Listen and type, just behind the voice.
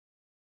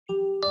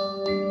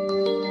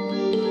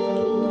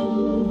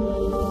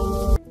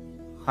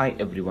Hi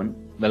everyone,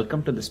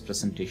 welcome to this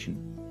presentation.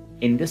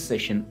 In this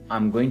session,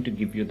 I'm going to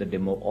give you the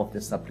demo of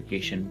this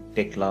application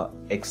Tekla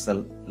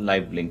Excel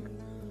Live Link.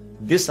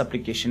 This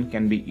application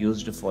can be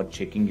used for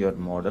checking your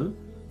model,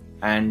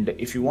 and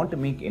if you want to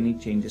make any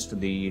changes to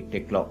the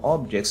Tekla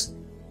objects,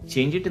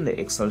 change it in the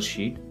Excel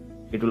sheet.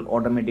 It will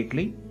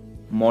automatically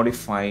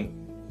modify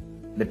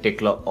the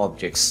Tekla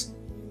objects.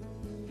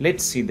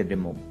 Let's see the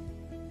demo.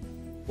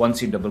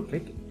 Once you double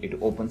click, it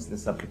opens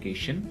this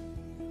application.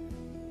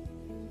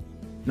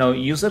 Now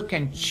user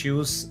can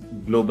choose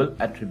global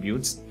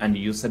attributes and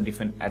user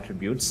defined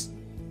attributes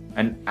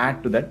and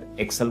add to that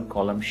Excel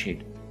column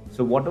sheet.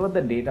 So whatever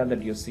the data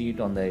that you see it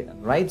on the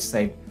right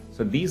side,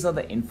 so these are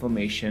the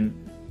information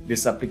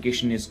this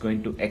application is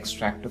going to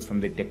extract from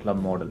the Tekla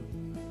model.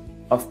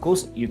 Of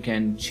course, you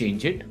can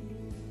change it.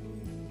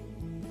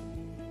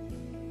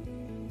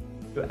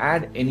 To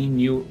add any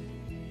new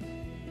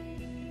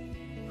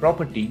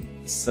property,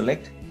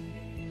 select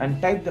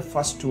and type the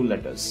first two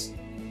letters.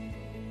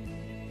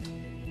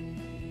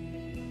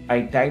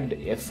 I typed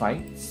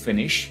Fi,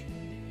 finish,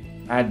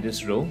 add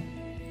this row,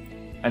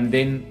 and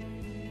then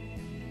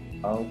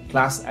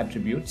class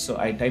attribute. So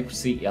I typed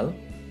CL,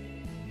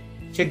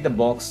 check the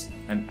box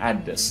and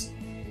add this.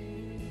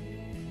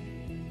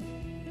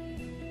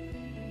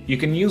 You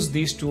can use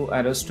these two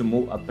arrows to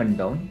move up and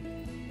down.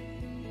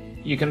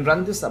 You can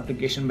run this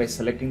application by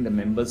selecting the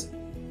members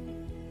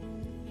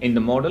in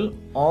the model,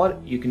 or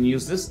you can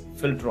use this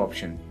filter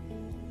option.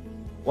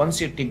 Once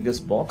you tick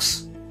this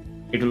box,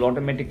 it will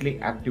automatically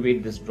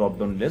activate this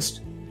drop-down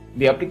list.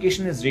 The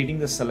application is reading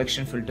the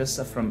selection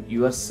filters from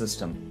your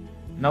system.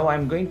 Now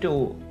I'm going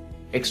to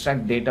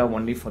extract data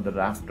only for the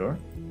rafter.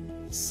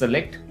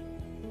 Select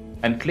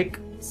and click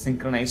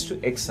Synchronize to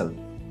Excel.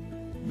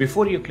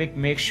 Before you click,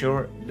 make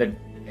sure that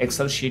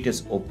Excel sheet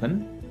is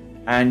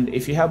open, and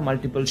if you have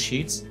multiple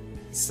sheets,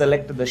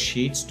 select the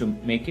sheets to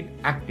make it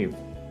active.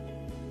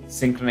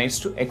 Synchronize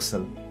to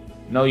Excel.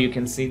 Now you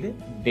can see the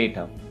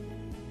data.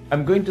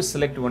 I'm going to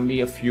select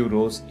only a few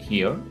rows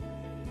here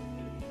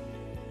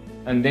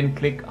and then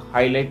click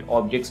Highlight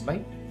Objects by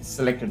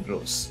Selected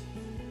Rows.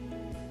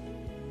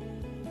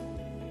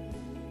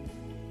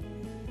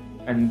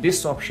 And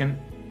this option,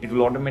 it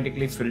will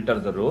automatically filter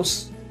the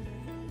rows,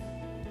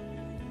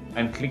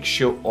 and click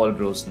Show All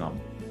Rows now.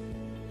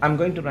 I'm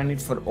going to run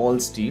it for all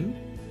steel.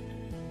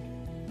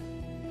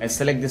 I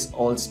select this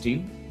all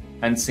steel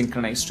and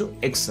synchronize to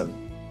Excel.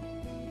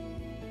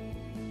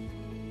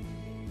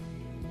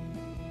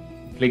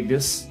 Click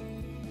this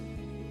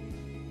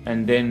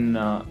and then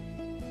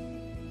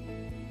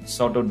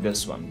sort out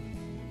this one.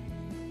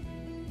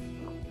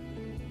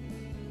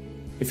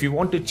 If you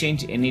want to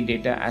change any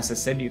data, as I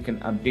said, you can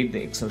update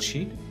the Excel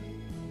sheet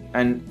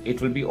and it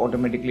will be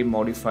automatically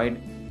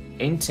modified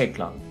in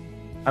Tekla.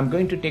 I'm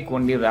going to take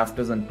only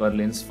rafters and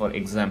purlins for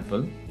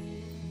example.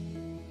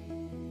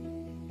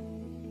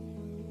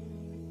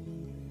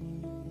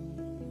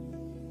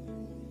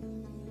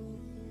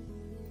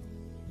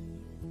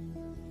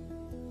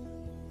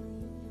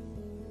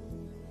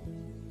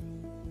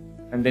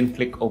 And then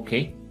click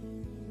OK.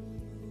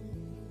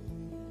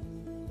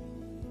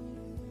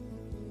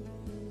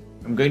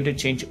 I'm going to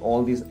change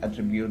all these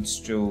attributes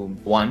to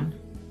 1.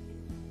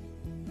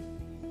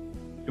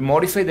 To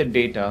modify the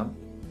data,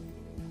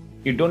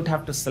 you don't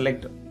have to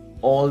select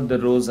all the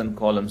rows and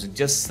columns.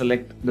 Just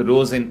select the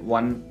rows in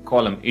one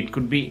column. It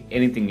could be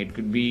anything. It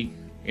could be,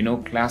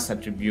 class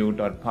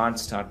attribute or part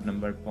start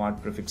number, part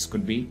prefix,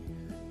 could be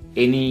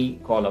any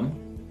column.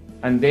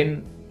 And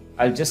then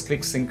I'll just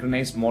click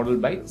Synchronize Model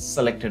by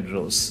Selected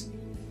Rows.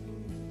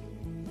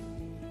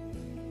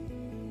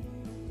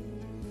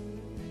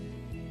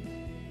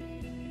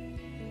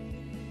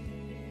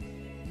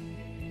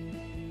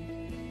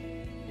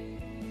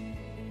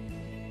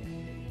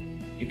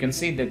 You can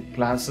see that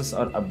classes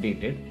are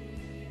updated,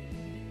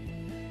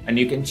 and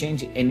you can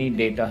change any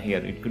data here.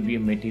 It could be a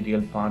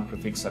material, part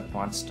prefix, or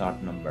part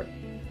start number.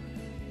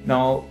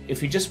 Now,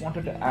 if you just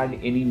wanted to add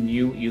any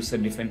new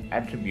user-defined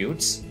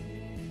attributes,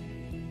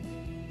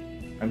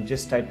 I'm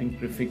just typing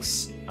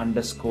prefix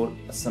underscore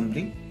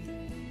assembly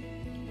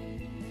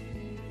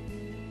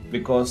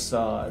because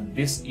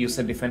this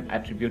user defined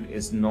attribute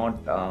is not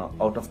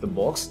out of the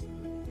box.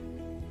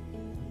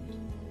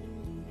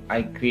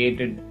 I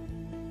created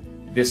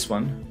this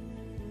one.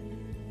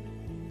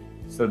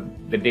 So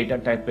the data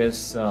type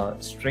is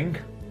string.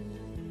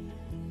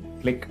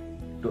 Click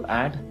to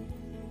add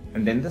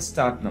and then the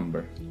start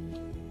number.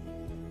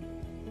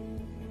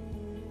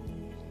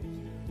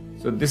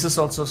 So this is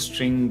also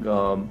string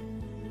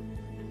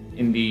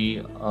in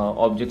the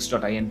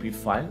objects.inp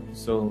file,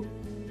 so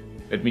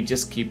let me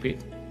just keep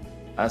it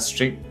as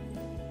string.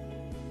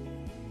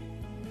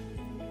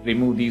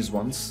 Remove these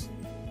ones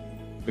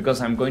because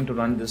I'm going to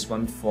run this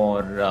one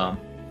for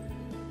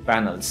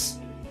panels.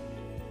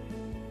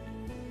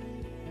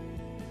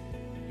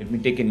 Let me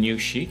take a new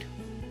sheet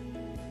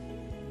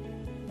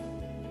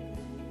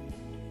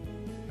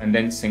and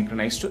then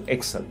synchronize to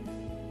Excel.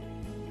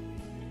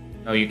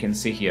 Now you can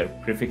see here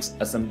prefix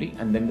assembly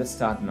and then the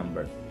start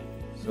number.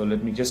 So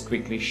let me just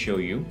quickly show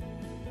you.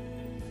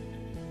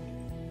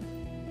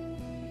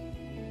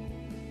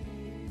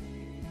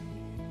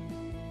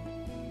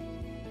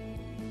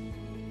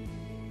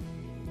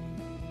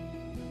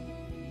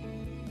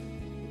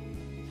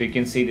 So you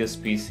can see this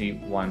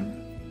PC1.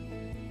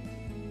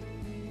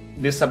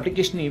 This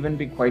application even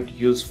be quite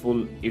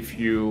useful if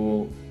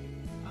you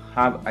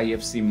have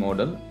IFC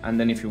model and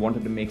then if you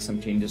wanted to make some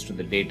changes to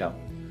the data.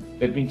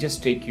 Let me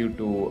just take you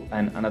to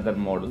another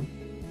model.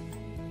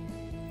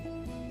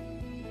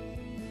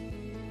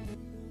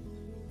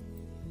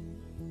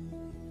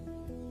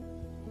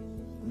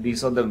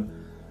 These are the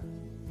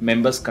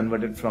members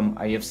converted from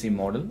IFC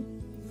model.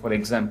 For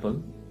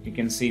example, you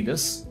can see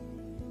this.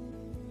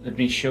 Let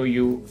me show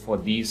you for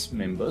these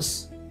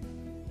members.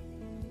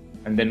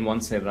 And then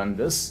once I run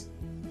this,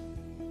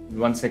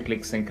 once I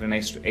click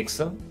synchronize to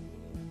Excel,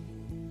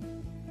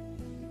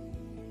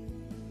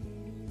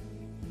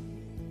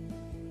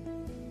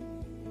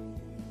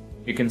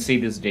 you can see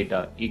this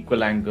data: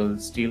 equal angle,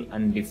 still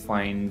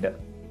undefined,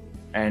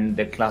 and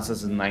the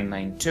classes is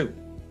 992.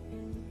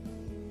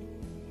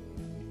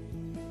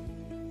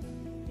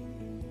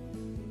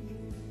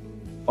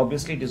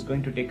 Obviously, it is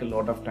going to take a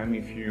lot of time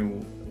if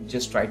you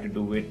just try to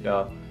do it,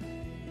 the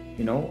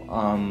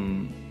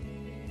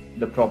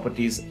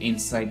properties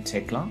inside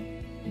Tekla,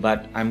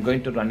 but I'm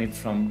going to run it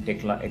from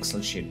Tekla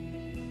Excel sheet.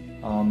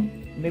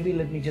 Maybe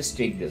let me just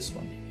take this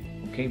one.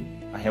 Okay,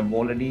 I have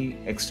already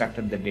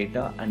extracted the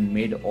data and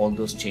made all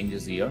those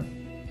changes here.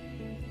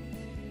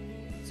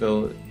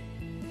 So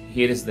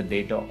here is the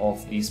data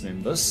of these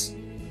members,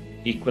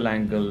 equal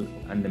angle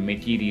and the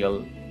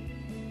material,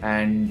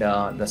 and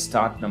the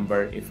start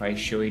number. If I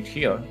show it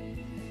here,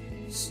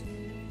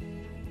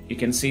 you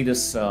can see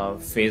this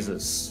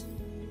phases.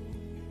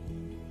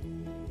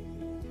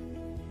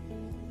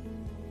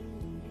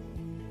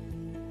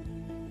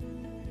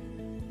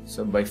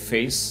 So by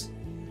phase,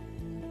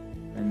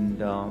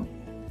 and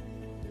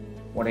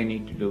what I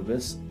need to do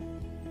is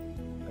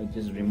I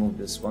just remove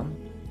this one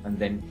and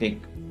then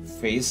take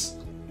phase.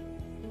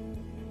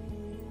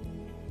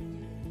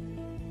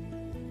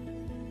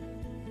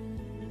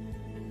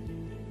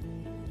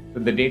 So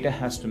the data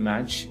has to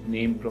match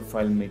name,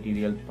 profile,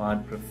 material,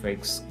 part,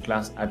 prefix,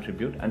 class,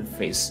 attribute, and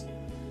phase.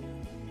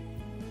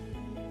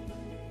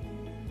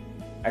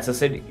 As I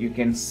said, you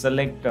can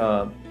select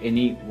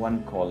any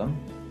one column.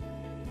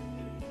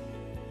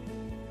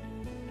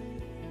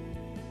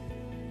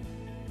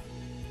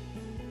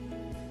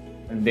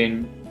 And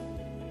then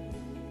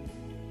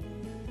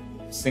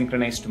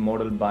synchronize to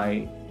model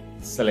by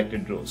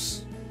selected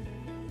rows.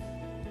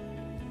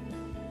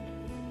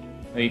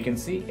 Now you can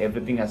see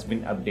everything has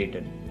been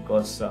updated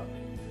because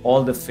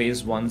all the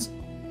phase ones,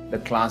 the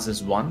class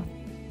is 1,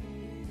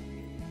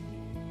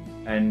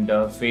 and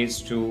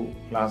phase 2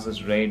 class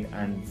is red,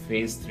 and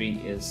phase 3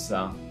 is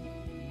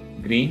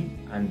green,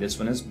 and this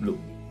one is blue.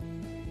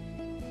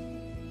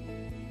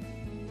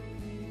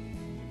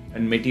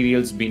 And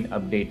materials been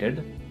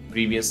updated.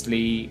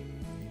 Previously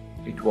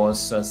it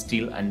was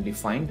still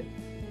undefined,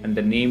 and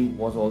the name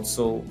was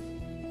also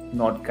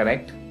not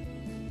correct.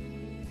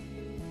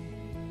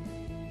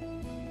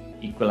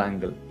 Equal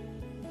angle.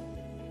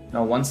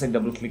 Now once I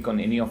double click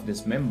on any of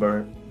this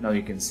member, now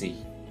you can see.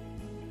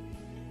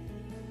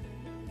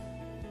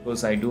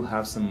 Because I do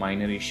have some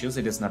minor issues,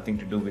 it is nothing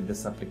to do with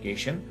this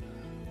application.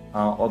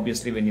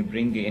 Obviously when you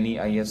bring any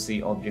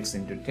IFC objects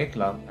into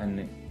Tekla,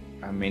 and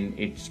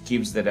it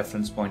keeps the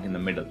reference point in the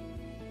middle.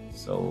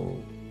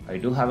 So I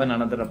do have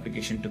another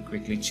application to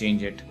quickly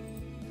change it.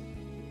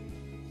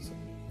 So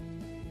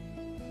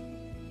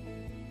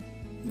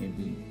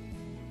maybe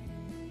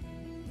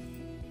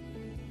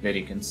there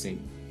you can see.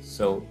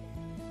 So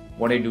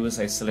what I do is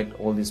I select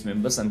all these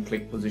members and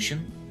click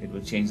position. It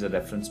will change the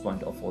reference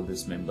point of all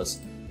these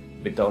members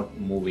without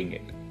moving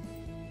it.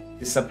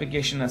 This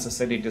application, as I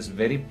said, it is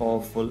very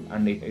powerful,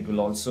 and it will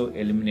also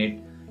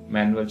eliminate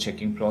manual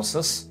checking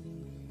process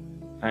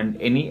and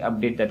any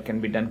update that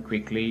can be done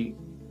quickly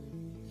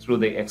through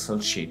the Excel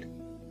sheet.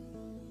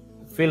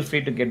 Feel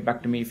free to get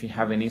back to me if you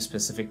have any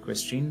specific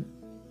question,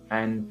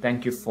 and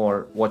thank you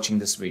for watching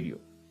this video.